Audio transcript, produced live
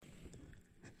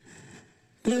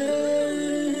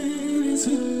It's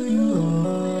who you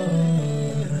are.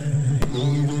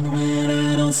 Even when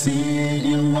I don't see it,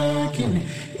 you're working.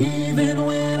 Even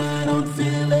when I don't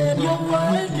feel it, you're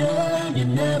working. You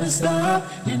never stop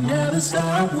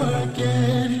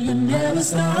working. You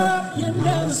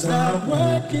never stop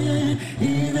working.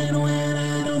 Even when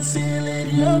I don't feel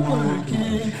it, you're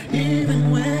working.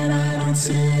 Even when I don't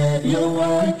see it, you're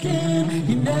working.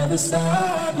 You never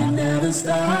stop, you never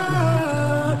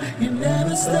stop, you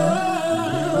never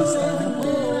stop.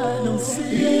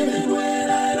 Even when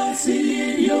I don't see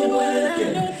it, you're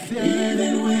working.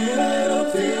 Even when I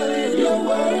don't feel it, you're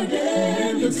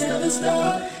working. You never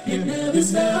stop, you never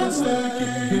stop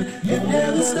working. You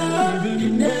never stop, you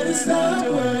never stop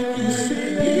working.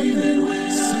 Even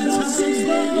when I don't see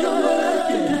it, you're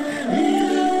working.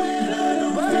 Even when I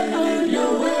don't feel it,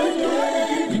 you're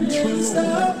working. You never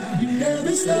stop, you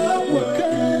never stop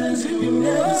working. You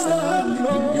never stop,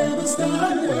 you never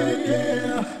stop working.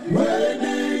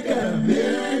 Waymaker,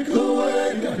 miracle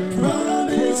worker,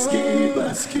 promise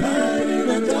keeper, light in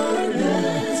the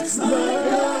darkness. My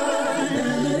God,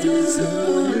 that is who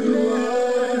you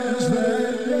are.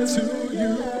 That is who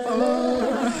you are.